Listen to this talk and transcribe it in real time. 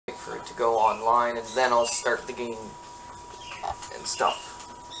it to go online, and then I'll start the game and stuff.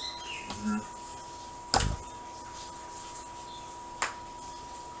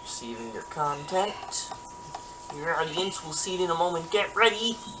 Receiving your content. Your audience will see it in a moment. Get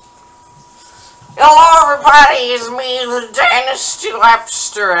ready! Hello everybody, it's me, the Dynasty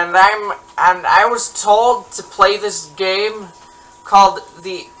Webster, and I was told to play this game called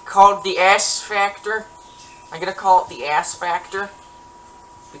the Ass Factor. I'm gonna call it the Ass Factor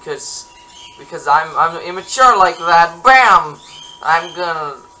because I'm immature like that. Bam!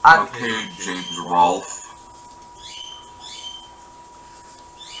 Okay, James Rolfe.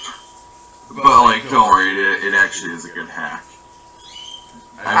 But like, don't worry, it actually is a good hack.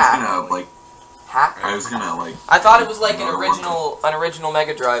 I was gonna like. I thought it was like an original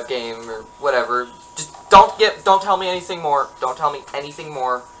Mega Drive game or whatever. Just don't tell me anything more. Don't tell me anything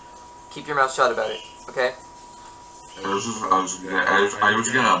more. Keep your mouth shut about it, okay? I was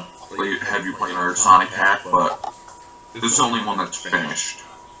gonna have you play another Sonic hack, but this is the only one that's finished.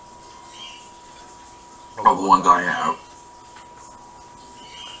 Of the ones I have.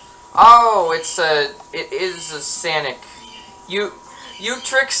 Oh, it is a Sonic. You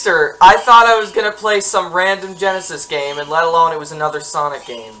trickster! I thought I was gonna play some random Genesis game, and let alone it was another Sonic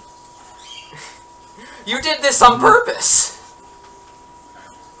game. You did this on purpose!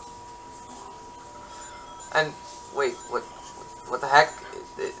 And, wait, what the heck?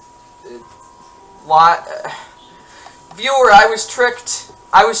 Why? Viewer, I was tricked.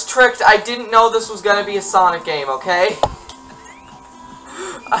 I didn't know this was gonna be a Sonic game, okay?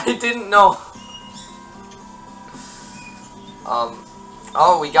 I didn't know.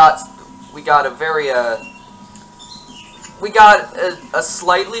 Oh, we got a very, we got a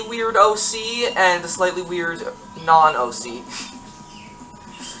slightly weird OC and a slightly weird non-OC.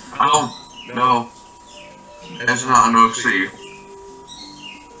 Oh, no. That's not an OC.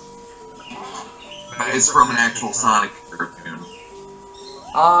 It's from an actual Sonic cartoon.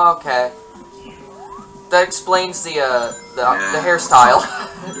 Oh, okay. That explains the hairstyle.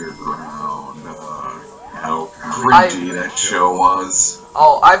 How cringy that show was.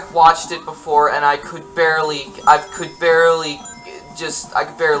 Oh, I've watched it before, and I could barely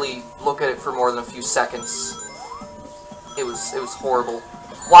look at it for more than a few seconds. It was horrible.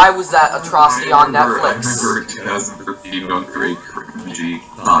 Why was that atrocity on Netflix? I remember 2013 going through a cringy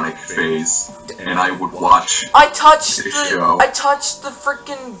Sonic phase, and I would watch I touched the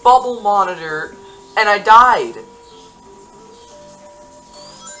freaking bubble monitor, and I died.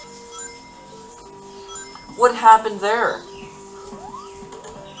 What happened there?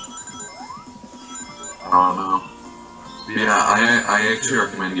 I don't know. Yeah, I actually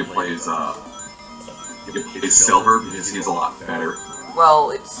recommend you play as Silver because he's a lot better.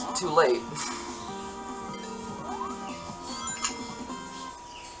 Well, it's too late.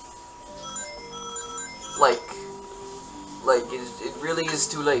 It really is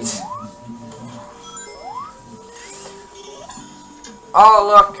too late. Oh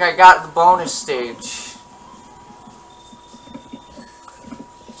look, I got the bonus stage.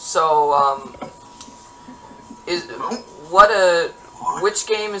 So, which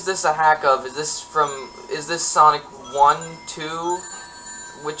game is this a hack of? Is this Sonic 1, 2?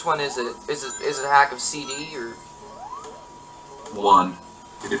 Which one is it? Is it a hack of CD, or? 1.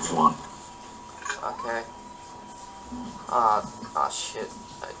 It's 1. Okay. Ah, shit.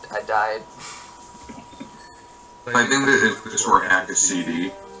 I died. I think that if this were a hack of CD,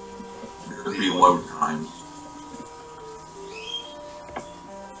 it would be load time.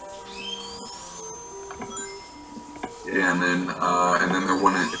 Yeah, and then there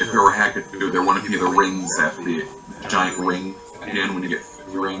wouldn't, if there were a hack of 2, there wouldn't be the rings at the giant ring again when you get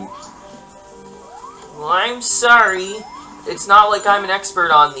 3 rings. Well, I'm sorry. It's not like I'm an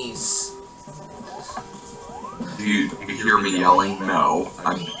expert on these. Do you hear me yelling? No,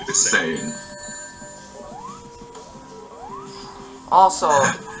 I'm just saying. Also,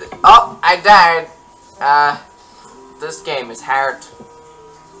 oh, I died. This game is hard.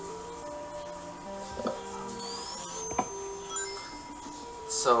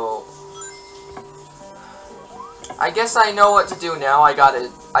 So, I guess I know what to do now. I gotta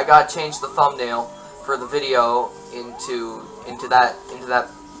change the thumbnail for the video into that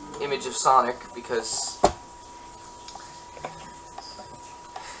image of Sonic, because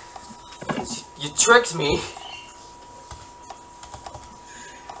you tricked me.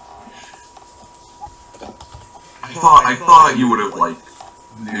 I thought you would have like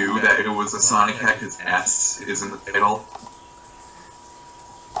knew that it was a Sonic hack. His S is in the title.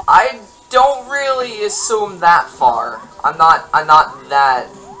 I don't really assume that far. I'm not that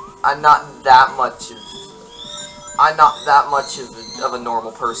much of... I'm not that much of a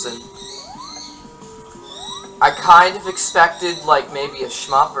normal person. I kind of expected, like, maybe a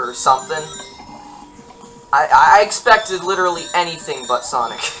shmup or something. I expected literally anything but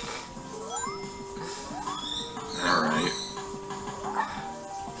Sonic. Alright.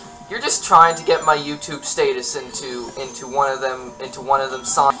 You're just trying to get my YouTube status into one of them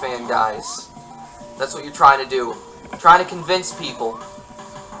Sonic fan guys. That's what you're trying to do. Trying to convince people.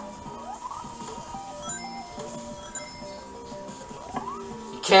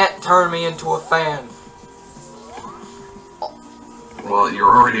 You can't turn me into a fan. Well, you're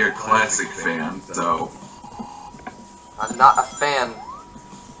already a classic fan, so... I'm not a fan.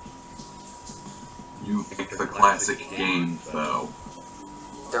 You pick the classic games, though.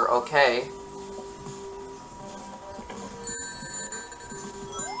 They're okay.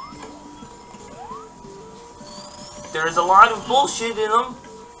 There's a lot of bullshit in them.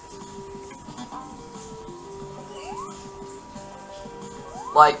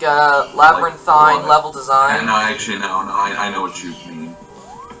 Like, labyrinthine level design. No, actually, no, I know what you mean.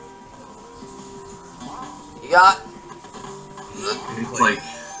 You got... It's like...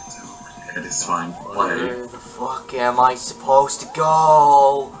 It's fine. Play. Where the fuck am I supposed to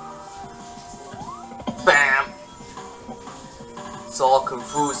go? Bam! It's all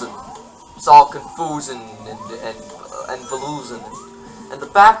confusing. It's all confusing and veluzing. And the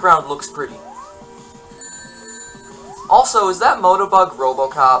background looks pretty. Also, is that Motobug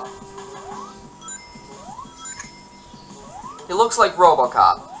RoboCop? He looks like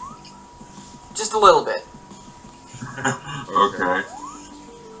RoboCop. Just a little bit. Okay.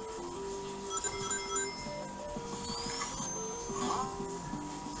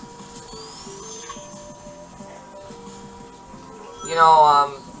 You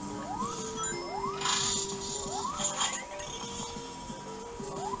know,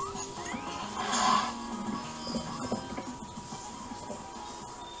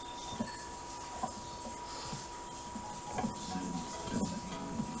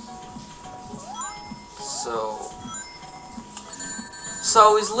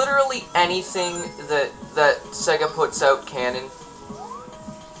 So is literally anything that Sega puts out canon?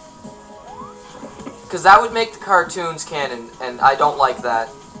 Because that would make the cartoons canon, and I don't like that.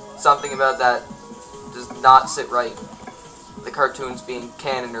 Something about that does not sit right. The cartoons being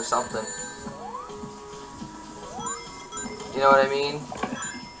canon or something. You know what I mean?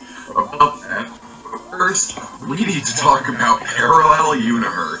 About that, first, we need to talk about parallel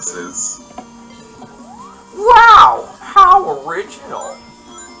universes. Wow! How original!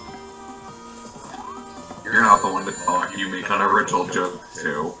 You're not the one to talk, you make an original joke,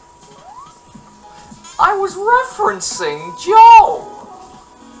 too. I was referencing Joe!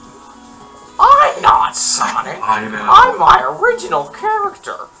 I'm not Sonic! I know. I'm my original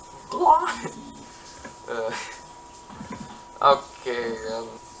character! Blind! Okay,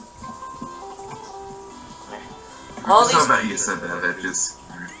 all Just these... how that you said that, that just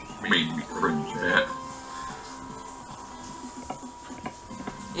made me cringe a bit.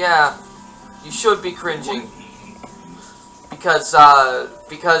 Yeah, you should be cringing. Because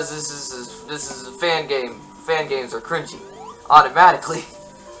this is a fan game. Fan games are cringy. Automatically.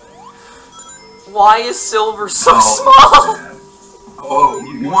 Why is Silver so small? Oh,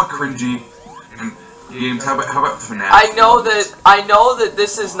 you want cringy games? How about FNAF? I know that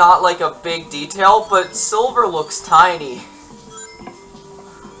this is not like a big detail, but Silver looks tiny.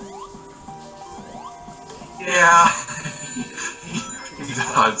 Yeah, he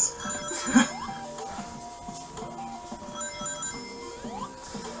does.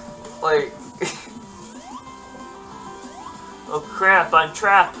 Like, oh crap, I'm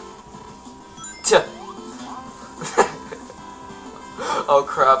trapped. Oh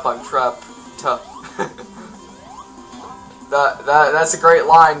crap, I'm trapped. That's a great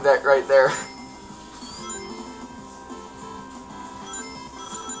line right there.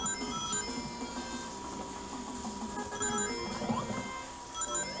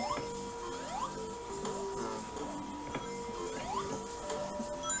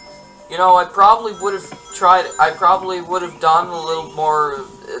 You know, I probably would have done a little more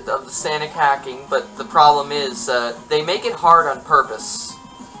of the Sonic hacking, but the problem is, they make it hard on purpose.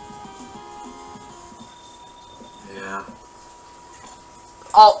 Yeah.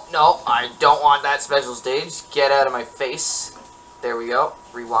 Oh, no, I don't want that special stage. Get out of my face. There we go.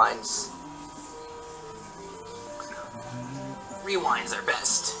 Rewinds. Rewinds are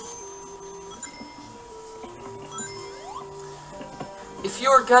best. If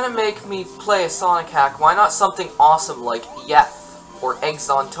you're gonna make me play a Sonic hack, why not something awesome like Yeth or Eggs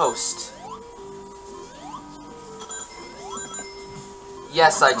on Toast?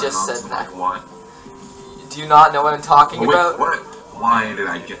 Yes, I just said that. What? Do you not know what I'm talking about? What? Why did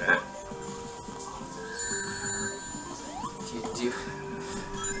I get that?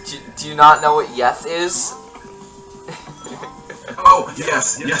 Do you not know what Yeth is? Oh,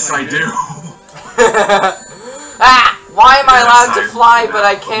 yes, I do. Ah! Why am I allowed to Yes, fly, but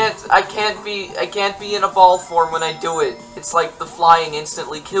I can't be in a ball form when I do it? It's like the flying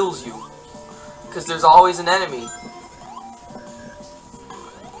instantly kills you. Because there's always an enemy.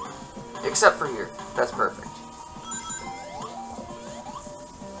 Except for here. That's perfect.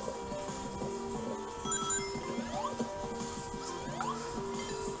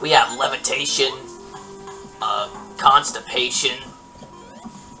 We have levitation, constipation,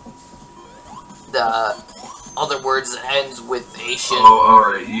 the other words that ends with Asian. Oh,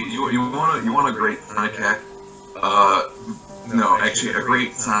 alright. You want a great Sonic hack? No, actually, a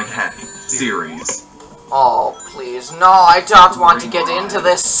great Sonic hack series. Oh, please. No, I don't want to get into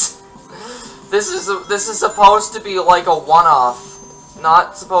this. This is supposed to be like a one-off,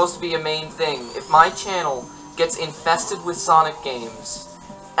 not supposed to be a main thing. If my channel gets infested with Sonic games,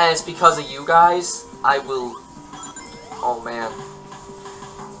 and it's because of you guys, I will... Oh, man.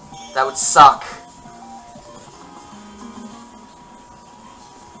 That would suck.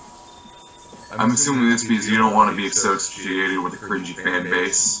 I'm assuming this because you don't want to be associated with a cringy fan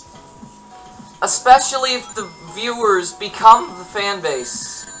base. Especially if the viewers become the fan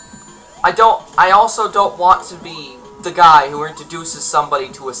base. I also don't want to be the guy who introduces somebody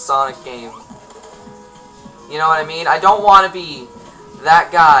to a Sonic game. You know what I mean? I don't want to be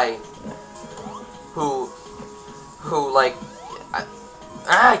that guy who like,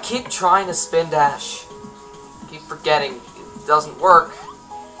 I keep trying to spin dash. Keep forgetting it doesn't work.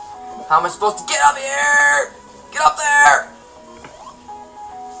 How am I supposed to get up here? Get up there!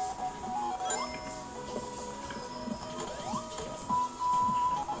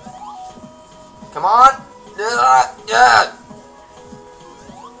 Come on!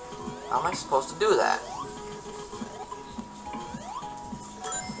 How am I supposed to do that?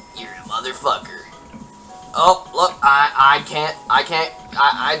 You're a motherfucker. Oh, look, I can't, I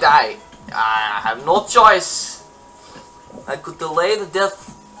die. I have no choice. I could delay the death.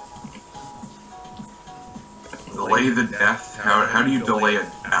 Delay the death? How do you delay a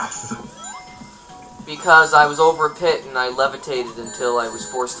death? Because I was over a pit and I levitated until I was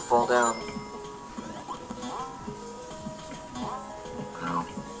forced to fall down. No.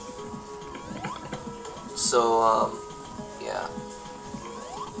 So, yeah.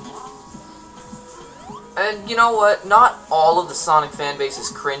 And you know what? Not all of the Sonic fanbase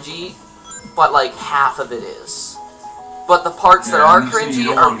is cringy, but like half of it is. But the parts that are cringy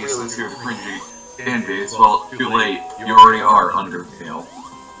are really cringy fan base. Well, too late. You already are Undertale.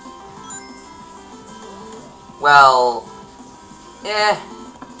 Well,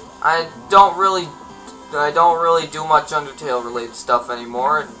 I don't really do much Undertale related stuff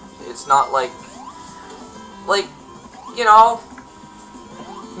anymore. It's not like, you know,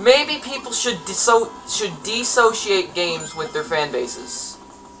 maybe people should dissociate games with their fan bases.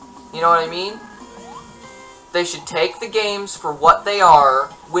 You know what I mean? They should take the games for what they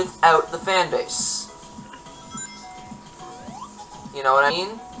are without the fan base. You know what I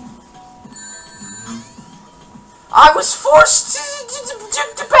mean? I was forced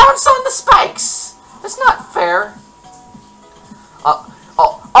to bounce on the spikes. That's not fair.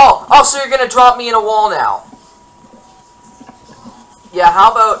 So you're gonna drop me in a wall now? Yeah.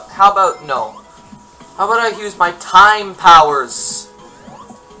 How about no? How about I use my time powers?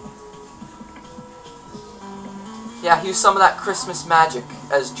 Yeah, use some of that Christmas magic,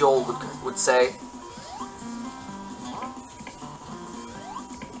 as Joel would say.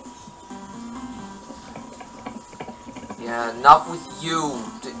 Yeah, enough with you.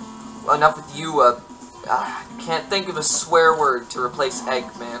 Enough with you, can't think of a swear word to replace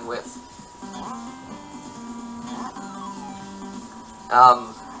Eggman with.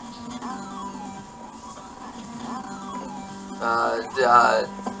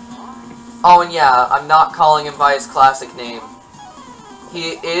 Oh, and yeah, I'm not calling him by his classic name.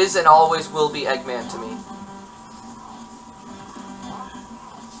 He is and always will be Eggman to me.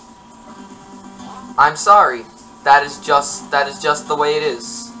 I'm sorry. That is just the way it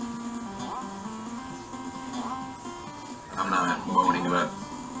is. I'm not moaning about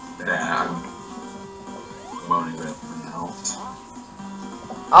that. I'm moaning about something else.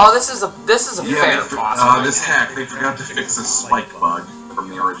 Oh, this is a fair possibility. This hack, they forgot to fix the spike bug from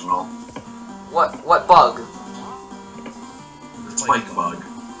the original. What bug? The spike bug.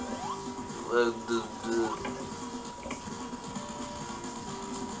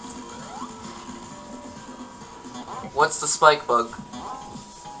 What's the spike bug?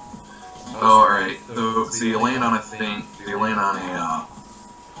 Oh, alright. So you land on a thing, you land on a,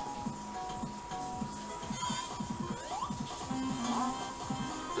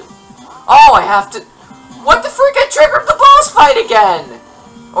 Oh, I have to... What the freak? I triggered the boss fight again!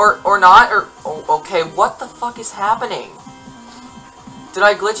 Or not, or... Oh, okay, what the fuck is happening? Did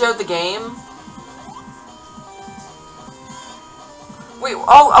I glitch out the game? Wait,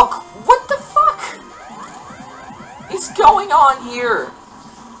 oh, what the fuck is going on here?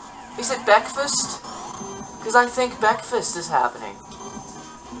 Is it Breakfast? Because I think Breakfast is happening.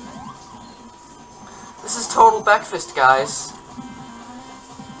 This is total Breakfast, guys.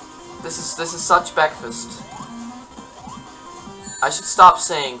 This is such breakfast. I should stop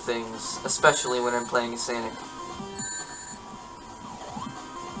saying things, especially when I'm playing a Sonic.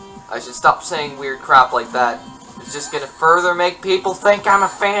 I should stop saying weird crap like that. It's just gonna further make people think I'm a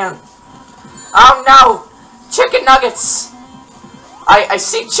fan. Oh no! Chicken nuggets! I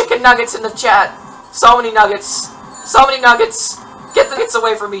see chicken nuggets in the chat. So many nuggets. So many nuggets. Get the nuggets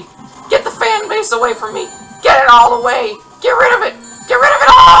away from me. Get the fan base away from me. Get it all away. Get rid of it. Get rid of it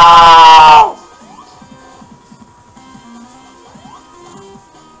all!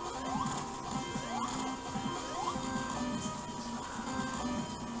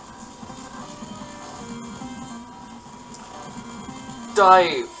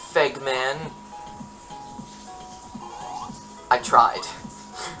 Die, fake man. I tried.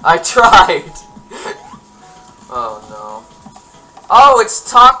 I tried! Oh no. Oh, it's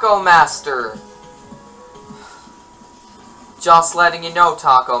Taco Master! Just letting you know,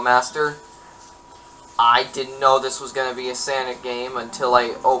 Taco Master. I didn't know this was gonna be a Sonic game until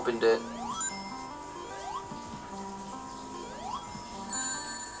I opened it.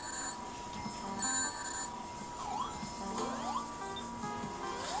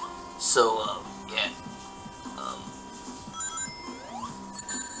 So, yeah.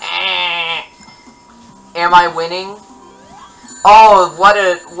 Am I winning? Oh, what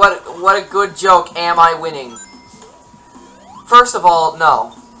a good joke. Am I winning? First of all,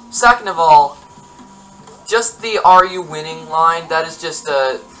 no. Second of all, just the "are you winning" line, that is just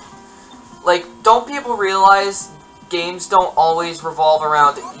a... Like, don't people realize games don't always revolve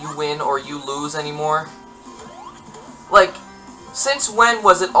around you win or you lose anymore? Like, since when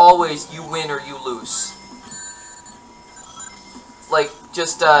was it always you win or you lose? Like,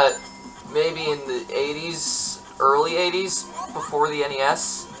 just, maybe in the 80s, early 80s, before the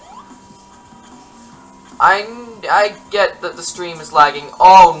NES? I get that the stream is lagging.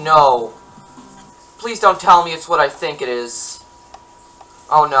 Oh no. Please don't tell me it's what I think it is.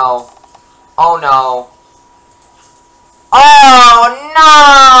 Oh no. Oh no. Oh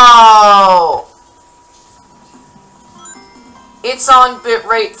no! It's on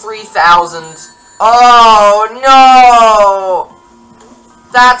bitrate 3000. Oh no!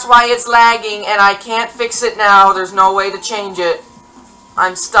 That's why it's lagging and I can't fix it now. There's no way to change it.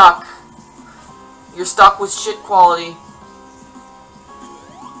 I'm stuck. You're stuck with shit quality.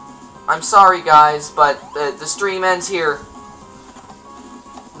 I'm sorry, guys, but the stream ends here.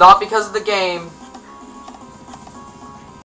 Not because of the game,